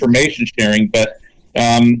 some information sharing, but.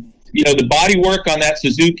 The body work on that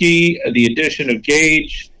Suzuki, the addition of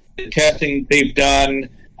Gage, the testing they've done.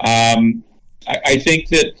 I think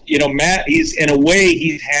that, Matt, he's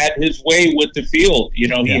had his way with the field. He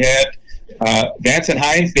had Vance and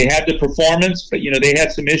Hines, they had the performance, but, they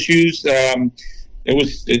had some issues. It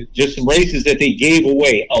was just some races that they gave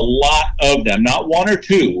away, a lot of them, not one or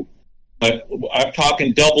two, but I'm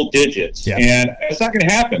talking double digits. Yeah. And it's not going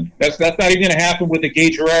to happen. That's not even going to happen with the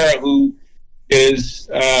Gage Herrera, who is,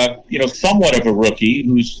 somewhat of a rookie,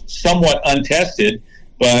 who's somewhat untested.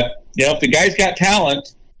 But, if the guy's got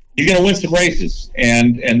talent, you're going to win some races.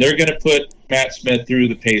 And they're going to put Matt Smith through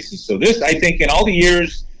the paces. So this, I think, in all the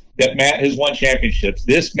years that Matt has won championships,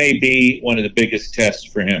 this may be one of the biggest tests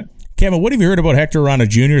for him. Kevin, what have you heard about Hector Arana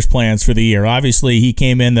Jr.'s plans for the year? Obviously, he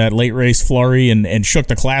came in that late race flurry and shook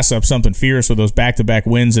the class up something fierce with those back-to-back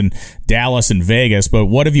wins in Dallas and Vegas. But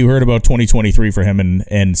what have you heard about 2023 for him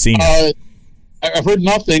and senior? I've heard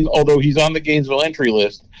nothing, although he's on the Gainesville entry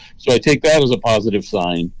list, so I take that as a positive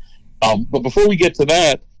sign. But before we get to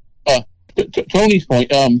that, to Tony's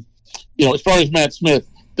point, as far as Matt Smith,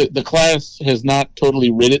 the class has not totally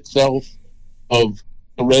rid itself of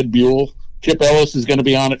the Red Buell. Chip Ellis is going to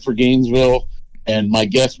be on it for Gainesville, and my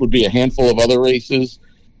guess would be a handful of other races.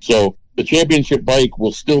 So the championship bike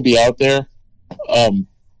will still be out there.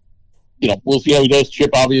 We'll see how he does. Chip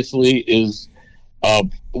obviously is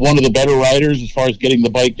one of the better riders as far as getting the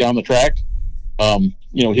bike down the track.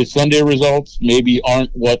 His Sunday results maybe aren't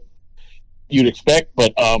what you'd expect,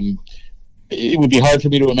 but it would be hard for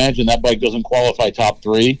me to imagine that bike doesn't qualify top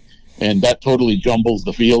 3, and that totally jumbles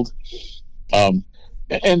the field.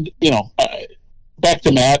 Back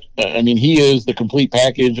to Matt, he is the complete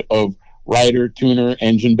package of rider, tuner,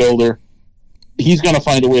 engine builder. He's going to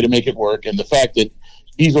find a way to make it work, and the fact that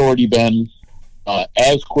he's already been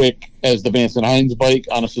as quick as the Vance and Hines bike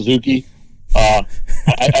on a Suzuki, I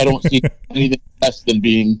don't see anything less than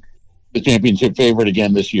being the championship favorite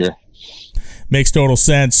again this year. Makes total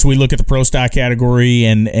sense. We look at the pro stock category,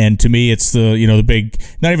 and to me, it's the big,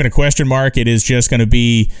 not even a question mark. It is just going to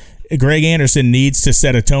be Greg Anderson needs to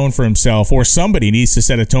set a tone for himself, or somebody needs to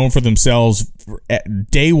set a tone for themselves at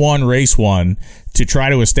day one, race one, to try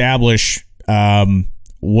to establish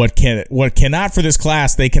what cannot for this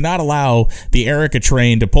class. They cannot allow the Erica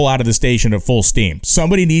train to pull out of the station at full steam.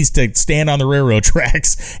 Somebody needs to stand on the railroad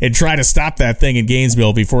tracks and try to stop that thing in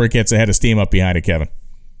Gainesville before it gets a head of steam up behind it, Kevin.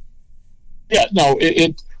 Yeah, no,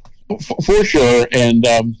 it for sure. And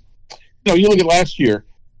you look at last year.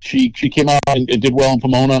 She came out and did well in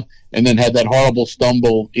Pomona, and then had that horrible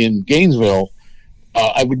stumble in Gainesville.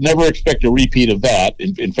 I would never expect a repeat of that.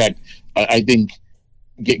 In fact, I think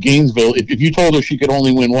Gainesville, if you told her she could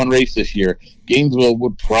only win one race this year, Gainesville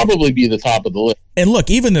would probably be the top of the list. And look,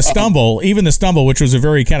 even the stumble, which was a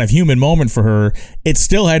very kind of human moment for her, it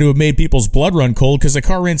still had to have made people's blood run cold because the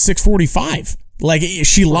car ran 6:45. Like,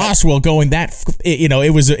 she lost while going that,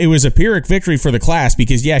 it was a Pyrrhic victory for the class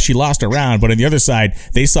because, she lost a round, but on the other side,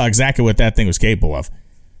 they saw exactly what that thing was capable of.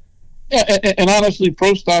 Yeah, and honestly,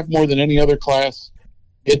 pro stock more than any other class,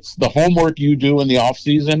 it's the homework you do in the off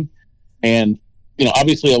season. And,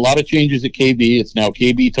 obviously a lot of changes at KB. It's now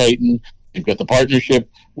KB Titan. They've got the partnership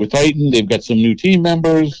with Titan. They've got some new team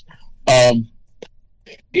members.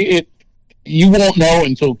 You won't know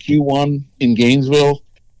until Q1 in Gainesville,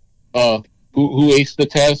 who aced the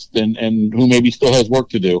test and who maybe still has work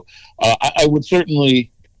to do. I would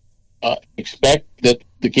certainly expect that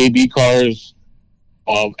the KB cars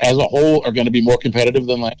as a whole are going to be more competitive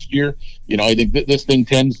than last year. I think this thing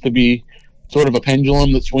tends to be sort of a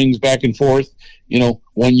pendulum that swings back and forth.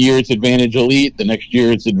 1 year it's advantage elite, the next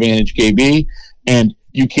year it's advantage KB, and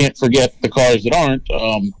you can't forget the cars that aren't.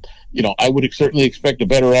 I would certainly expect a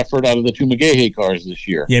better effort out of the two McGahey cars this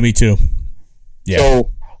year. Yeah, me too. Yeah.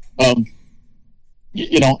 So,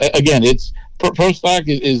 again, it's pro stock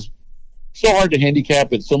is so hard to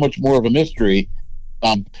handicap. It's so much more of a mystery.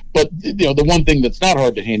 But the one thing that's not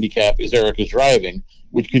hard to handicap is Erica's driving,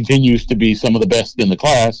 which continues to be some of the best in the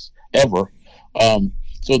class ever.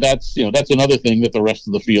 So that's another thing that the rest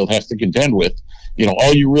of the field has to contend with.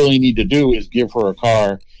 All you really need to do is give her a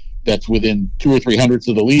car that's within 200 or 300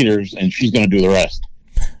 of the leaders, and she's going to do the rest.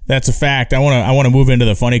 That's a fact. I want to move into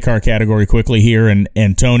the funny car category quickly here,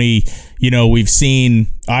 and Tony, we've seen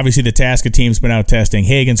obviously the Tasca team's been out testing.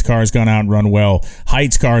 Hagen's car's gone out and run well.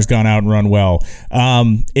 Height's car's gone out and run well.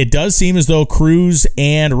 It does seem as though Cruz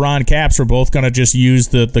and Ron Capps are both going to just use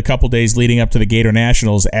the couple days leading up to the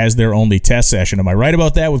Gators as their only test session. Am I right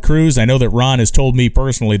about that with Cruz? I know that Ron has told me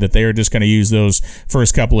personally that they are just going to use those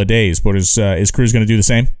first couple of days, but is Cruz going to do the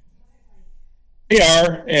same? They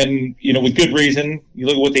are, and with good reason. You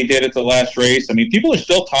look at what they did at the last race. People are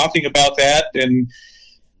still talking about that, and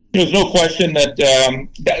there's no question that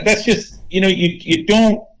that's just you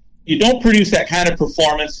don't produce that kind of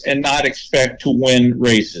performance and not expect to win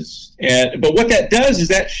races. But what that does is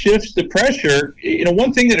that shifts the pressure.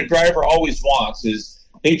 One thing that a driver always wants is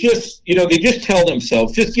they just tell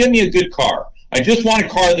themselves, just give me a good car. I just want a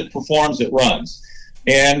car that performs, that runs.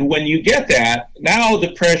 And when you get that, now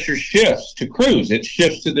the pressure shifts to Cruz. It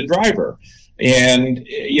shifts to the driver. And,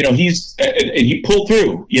 he pulled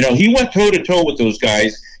through. He went toe-to-toe with those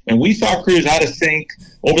guys. And we saw Cruz out of sync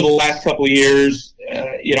over the last couple of years.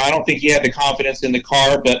 I don't think he had the confidence in the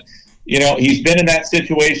car, but, he's been in that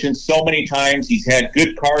situation so many times. He's had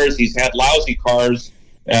good cars. He's had lousy cars.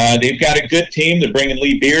 They've got a good team. They're bringing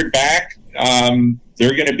Lee Beard back.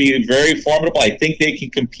 They're going to be very formidable. I think they can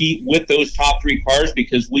compete with those top three cars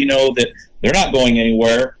because we know that they're not going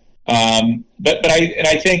anywhere. But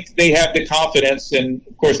I think they have the confidence, and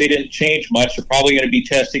of course they didn't change much. They're probably going to be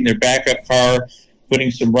testing their backup car, putting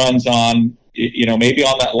some runs on, maybe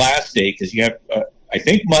on that last day, because you have, I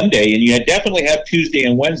think, Monday, and you definitely have Tuesday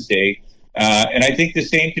and Wednesday. And I think the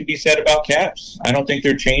same can be said about Caps. I don't think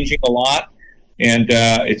they're changing a lot. And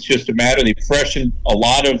it's just a matter, they've freshened a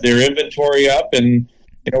lot of their inventory up. And,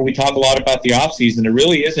 we talk a lot about the offseason. There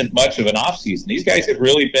really isn't much of an offseason. These guys have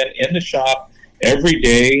really been in the shop every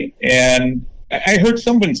day. And I heard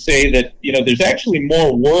someone say that, there's actually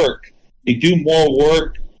more work. They do more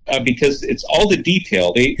work because it's all the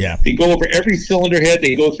detail. They go over every cylinder head.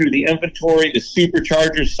 They go through the inventory, the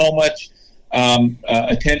superchargers. So much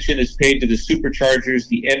attention is paid to the superchargers,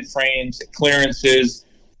 the end frames, the clearances.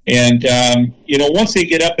 And, once they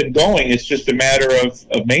get up and going, it's just a matter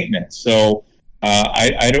of maintenance. So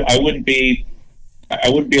I wouldn't be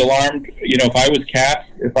alarmed, if I was Cap,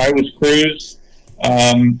 if I was Cruz.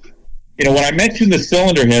 When I mentioned the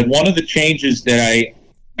cylinder head, one of the changes that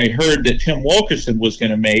I heard that Tim Wilkerson was going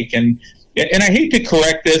to make, and I hate to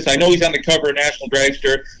correct this, I know he's on the cover of National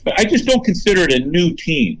Dragster, but I just don't consider it a new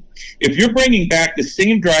team. If you're bringing back the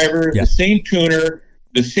same driver, the same tuner,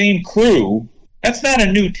 the same crew, that's not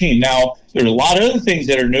a new team. Now, there's a lot of other things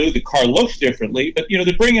that are new. The car looks differently, but,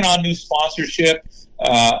 they're bringing on new sponsorship.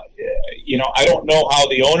 I don't know how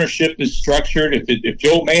the ownership is structured. If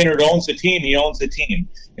Joe Maynard owns the team, he owns the team,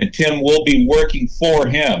 and Tim will be working for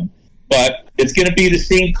him. But it's going to be the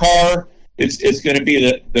same car. It's going to be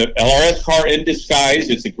the LRS car in disguise.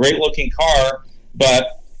 It's a great-looking car,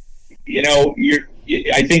 but,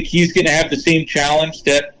 I think he's going to have the same challenge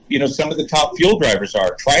that, some of the top fuel drivers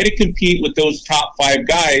are. Try to compete with those top five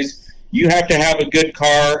guys. You have to have a good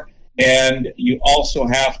car, and you also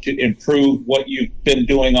have to improve what you've been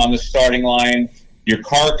doing on the starting line, your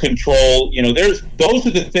car control. Those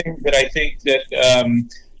are the things that I think that,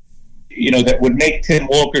 that would make Tim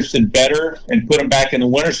Wilkerson better and put him back in the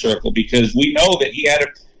winner's circle, because we know that he had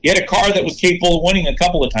a car that was capable of winning a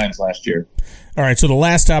couple of times last year. All right, so the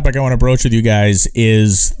last topic I want to broach with you guys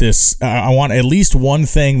is this. I want at least one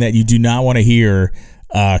thing that you do not want to hear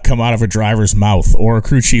come out of a driver's mouth or a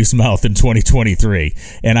crew chief's mouth in 2023,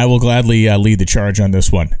 and I will gladly lead the charge on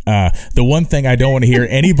this one. The one thing I don't want to hear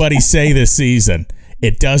anybody say this season,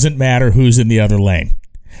 it doesn't matter who's in the other lane.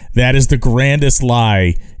 That is the grandest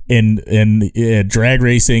lie in drag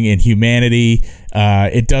racing, in humanity.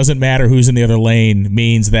 It doesn't matter who's in the other lane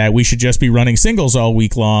means that we should just be running singles all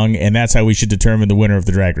week long, and that's how we should determine the winner of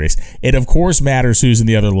the drag race. It, of course, matters who's in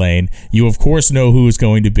the other lane. You, of course, know who it's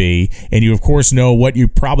going to be, and you, of course, know what you're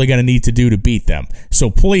probably going to need to do to beat them. So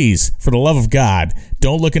please, for the love of God,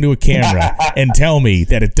 don't look into a camera and tell me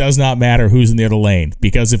that it does not matter who's in the other lane,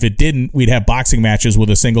 because if it didn't, we'd have boxing matches with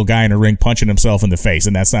a single guy in a ring punching himself in the face,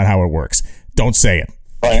 and that's not how it works. Don't say it.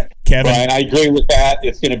 Kevin? Brian, I agree with that.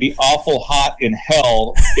 It's going to be awful hot in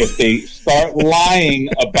hell if they start lying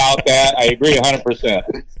about that. I agree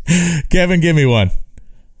 100%. Kevin, give me one.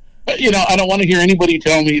 I don't want to hear anybody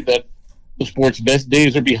tell me that the sport's best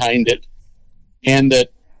days are behind it and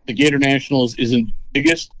that the Gator Nationals isn't the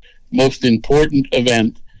biggest, most important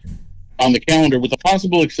event on the calendar, with the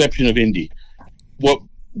possible exception of Indy.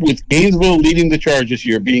 With Gainesville leading the charge this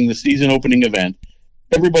year, being the season opening event,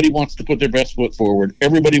 everybody wants to put their best foot forward.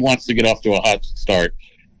 Everybody wants to get off to a hot start.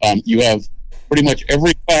 You have pretty much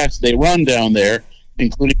every class they run down there,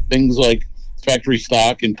 including things like factory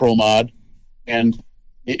stock and pro mod. And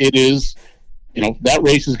it is, that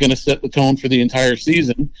race is going to set the tone for the entire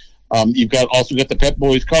season. You've also got the Pep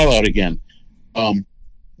Boys call out again.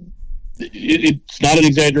 It's not an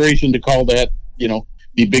exaggeration to call that,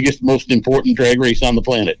 the biggest, most important drag race on the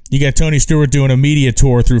planet. You got Tony Stewart doing a media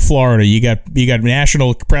tour through Florida. You got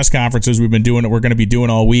national press conferences we're going to be doing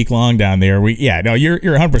all week long down there. You're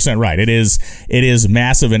 100% right. It is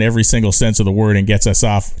massive in every single sense of the word and gets us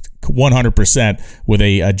off 100% with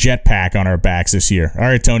a jetpack on our backs this year. All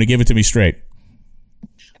right, Tony, give it to me straight.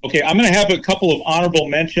 Okay, I'm going to have a couple of honorable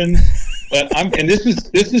mentions, but this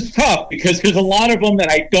is tough because there's a lot of them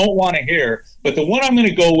that I don't want to hear. But the one I'm going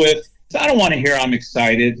to go with I don't want to hear I'm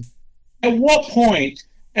excited. At what point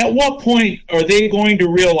are they going to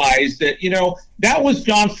realize that, that was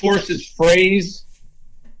John Force's phrase,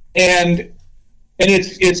 and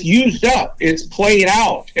it's used up, it's played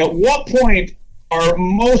out. At what point are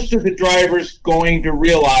most of the drivers going to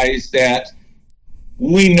realize that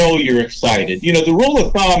we know you're excited? The rule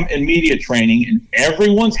of thumb in media training, and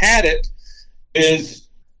everyone's had it, is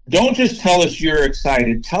don't just tell us you're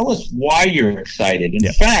excited. Tell us why you're excited.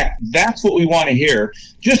 In fact, that's what we want to hear.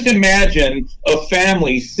 Just imagine a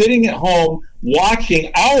family sitting at home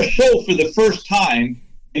watching our show for the first time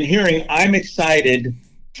and hearing I'm excited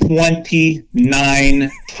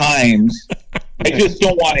 29 times. I just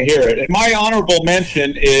don't want to hear it. And my honorable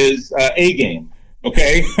mention is A game.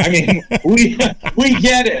 Okay? I mean, we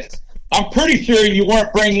get it. I'm pretty sure you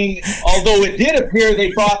weren't bringing, although it did appear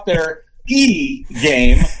they brought their E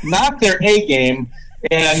game, not their A game.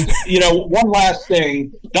 And, one last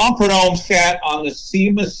thing. Don Perdome sat on the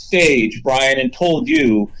SEMA stage, Brian, and told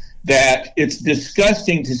you that it's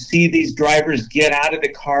disgusting to see these drivers get out of the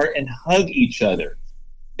car and hug each other.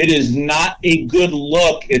 It is not a good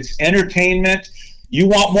look. It's entertainment. You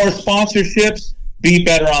want more sponsorships? Be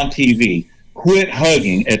better on TV. Quit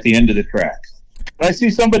hugging at the end of the track. I see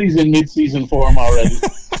somebody's in mid-season form already.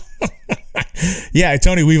 Yeah,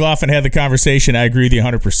 Tony, we've often had the conversation. I agree with you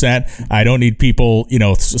 100%. I don't need people,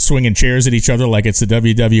 swinging chairs at each other like it's the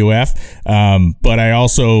WWF. But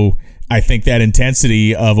I think that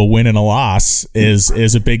intensity of a win and a loss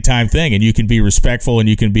is a big time thing, and you can be respectful and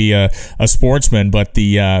you can be a sportsman, but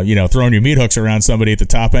the throwing your meat hooks around somebody at the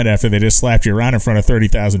top end after they just slapped you around in front of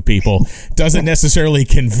 30,000 people doesn't necessarily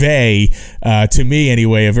convey, to me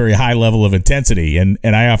anyway, a very high level of intensity. And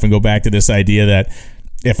I often go back to this idea that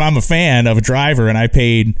if I'm a fan of a driver and I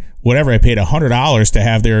paid $100 to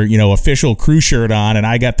have their, official crew shirt on, and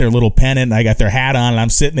I got their little pennant and I got their hat on, and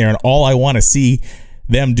I'm sitting there and all I want to see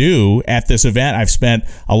them do at this event I've spent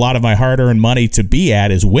a lot of my hard-earned money to be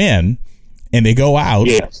at is win, and they go out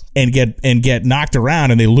and get knocked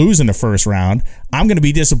around and they lose in the first round, I'm going to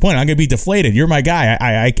be disappointed. I'm going to be deflated. You're my guy.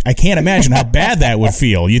 I can't imagine how bad that would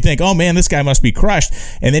feel. You think, oh man, this guy must be crushed,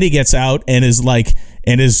 and then he gets out and is like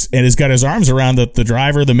and has got his arms around the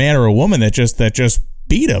driver, the man or a woman that just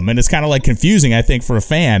beat him, and it's kind of like confusing, I think, for a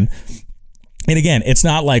fan. And again, it's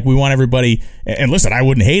not like we want everybody. And listen, I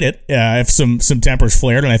wouldn't hate it if some tempers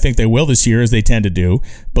flared, and I think they will this year, as they tend to do.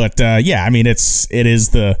 But I mean,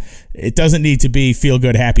 it doesn't need to be feel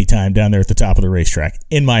good, happy time down there at the top of the racetrack,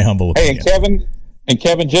 in my humble opinion. Hey, and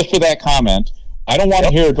Kevin, just for that comment, I don't want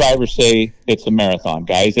to hear a driver say it's a marathon,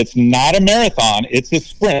 guys. It's not a marathon. It's a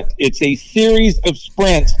sprint. It's a series of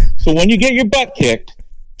sprints. So when you get your butt kicked,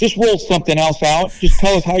 just roll something else out. Just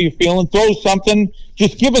tell us how you're feeling. Throw something.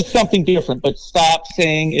 Just give us something different, but stop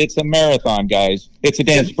saying it's a marathon, guys. It's a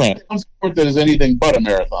damn sprint. It's a sport that is anything but a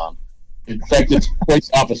marathon. In fact, it's quite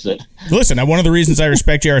opposite. Listen, one of the reasons I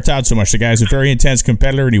respect J.R. Todd so much, the guy's a very intense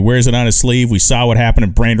competitor, and he wears it on his sleeve. We saw what happened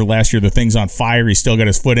in Brander last year. The thing's on fire. He's still got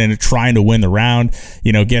his foot in it, trying to win the round.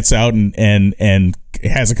 Gets out and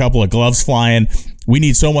has a couple of gloves flying. We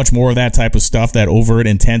need so much more of that type of stuff, that overt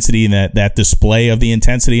intensity and that display of the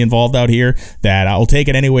intensity involved out here, that I'll take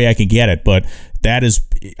it any way I can get it. But that is,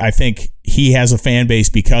 I think he has a fan base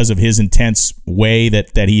because of his intense way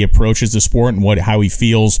that he approaches the sport and how he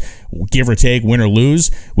feels, give or take, win or lose.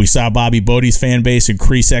 We saw Bobby Bodie's fan base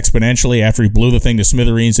increase exponentially after he blew the thing to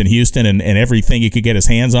smithereens in Houston, and everything he could get his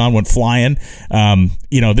hands on went flying.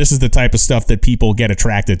 This is the type of stuff that people get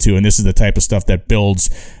attracted to, and this is the type of stuff that builds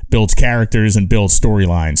characters and builds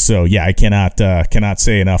storylines. So yeah, I cannot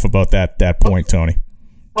say enough about that point, Tony.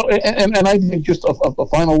 Well, and I think just a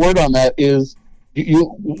final word on that is, we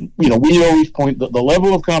always point the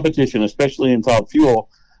level of competition, especially in Top Fuel,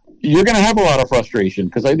 you're going to have a lot of frustration,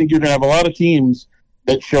 because I think you're going to have a lot of teams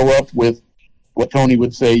that show up with what Tony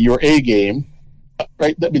would say your A game,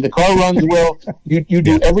 right? I mean, the car runs well, you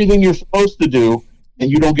do everything you're supposed to do,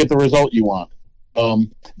 and you don't get the result you want.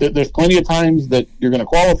 There's plenty of times that you're going to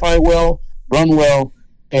qualify well, run well,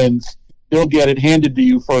 and still get it handed to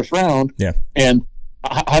you first round. Yeah. And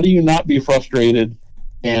how do you not be frustrated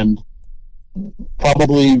and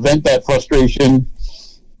probably vent that frustration,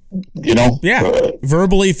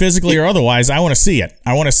 verbally, physically, or otherwise? I want to see it.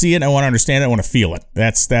 I want to see it. I want to understand it. I want to feel it.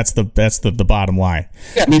 That's the bottom line.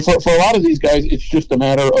 Yeah, I mean, for a lot of these guys, it's just a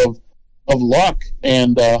matter of luck,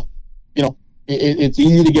 and it's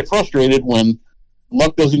easy to get frustrated when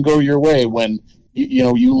luck doesn't go your way, when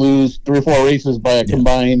you lose 3 or 4 races by a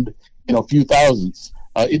combined few thousandths.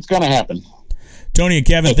 It's going to happen. Tony and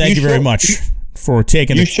Kevin, thank you very much for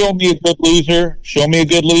taking. You show me a good loser. Show me a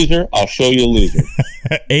good loser. I'll show you a loser.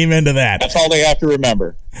 Amen to that. That's all they have to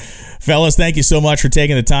remember. Fellas, thank you so much for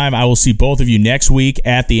taking the time. I will see both of you next week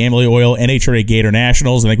at the Amalie Oil NHRA Gators. I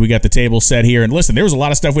think we got the table set here. And listen, there was a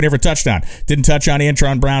lot of stuff we never touched on. Didn't touch on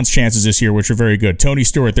Antron Brown's chances this year, which are very good. Tony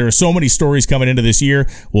Stewart, there are so many stories coming into this year.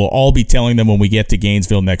 We'll all be telling them when we get to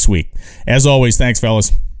Gainesville next week. As always, thanks,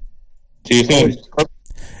 fellas. See you soon.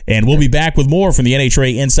 And we'll be back with more from the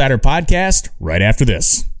NHRA Insider Podcast right after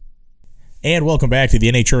this. And welcome back to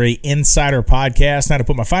the NHRA Insider Podcast. Now to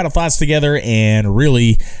put my final thoughts together and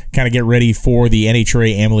really kind of get ready for the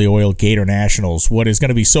NHRA Amalie Oil Gators. What is going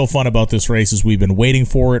to be so fun about this race is we've been waiting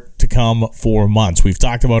for it to come for months. We've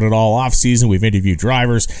talked about it all off season. We've interviewed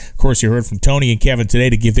drivers. Of course, you heard from Tony and Kevin today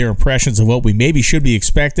to give their impressions of what we maybe should be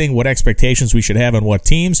expecting, what expectations we should have on what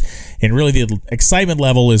teams, and really the excitement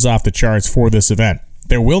level is off the charts for this event.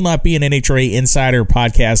 There will not be an NHRA Insider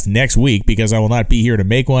Podcast next week because I will not be here to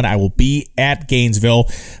make one. I will be at Gainesville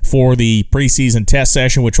for the preseason test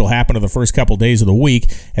session, which will happen in the first couple days of the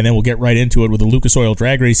week, and then we'll get right into it with the Lucas Oil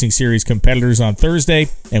Drag Racing Series competitors on Thursday,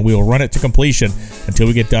 and we will run it to completion until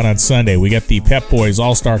we get done on Sunday. We got the Pep Boys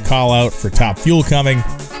All-Star Call-Out for Top Fuel coming,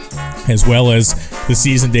 as well as the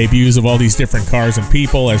season debuts of all these different cars and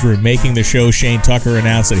people. As we're making the show, Shane Tucker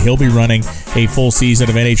announced that he'll be running a full season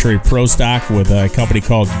of NHRA Pro Stock with a company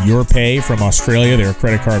called YourPay from Australia. They're a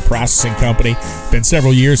credit card processing company. Been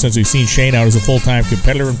several years since we've seen Shane out as a full-time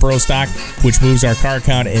competitor in Pro Stock, which moves our car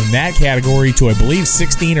count in that category to, I believe,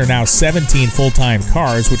 16 or now 17 full-time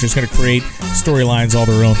cars, which is going to create storylines all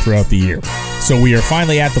their own throughout the year. So we are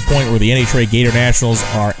finally at the point where the NHRA Gators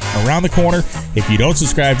are around the corner. If you don't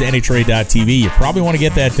subscribe to NHRA.tv, you probably want to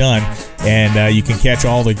get that done, and you can catch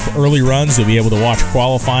all the early runs. You'll be able to watch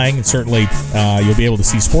qualifying, and certainly you'll be able to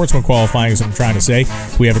see sportsman qualifying, as I'm trying to say.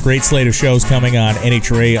 We have a great slate of shows coming on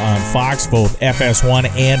NHRA on Fox, both FS1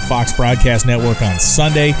 and Fox Broadcast Network on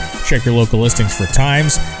Sunday. Check your local listings for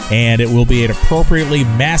times, and it will be an appropriately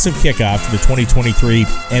massive kickoff to the 2023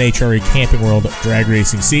 NHRA Camping World Drag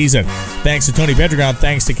Racing season. Thanks to Tony Pedregon,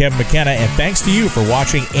 thanks to Kevin McKenna, and thanks to you for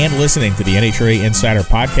watching and listening to the NHRA Insider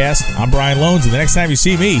Podcast. I'm Brian Lohnes, and the next time you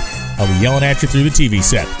see me, I'll be yelling at you through the TV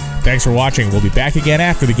set. Thanks for watching. We'll be back again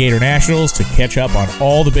after the Gators to catch up on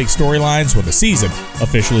all the big storylines when the season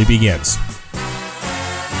officially begins.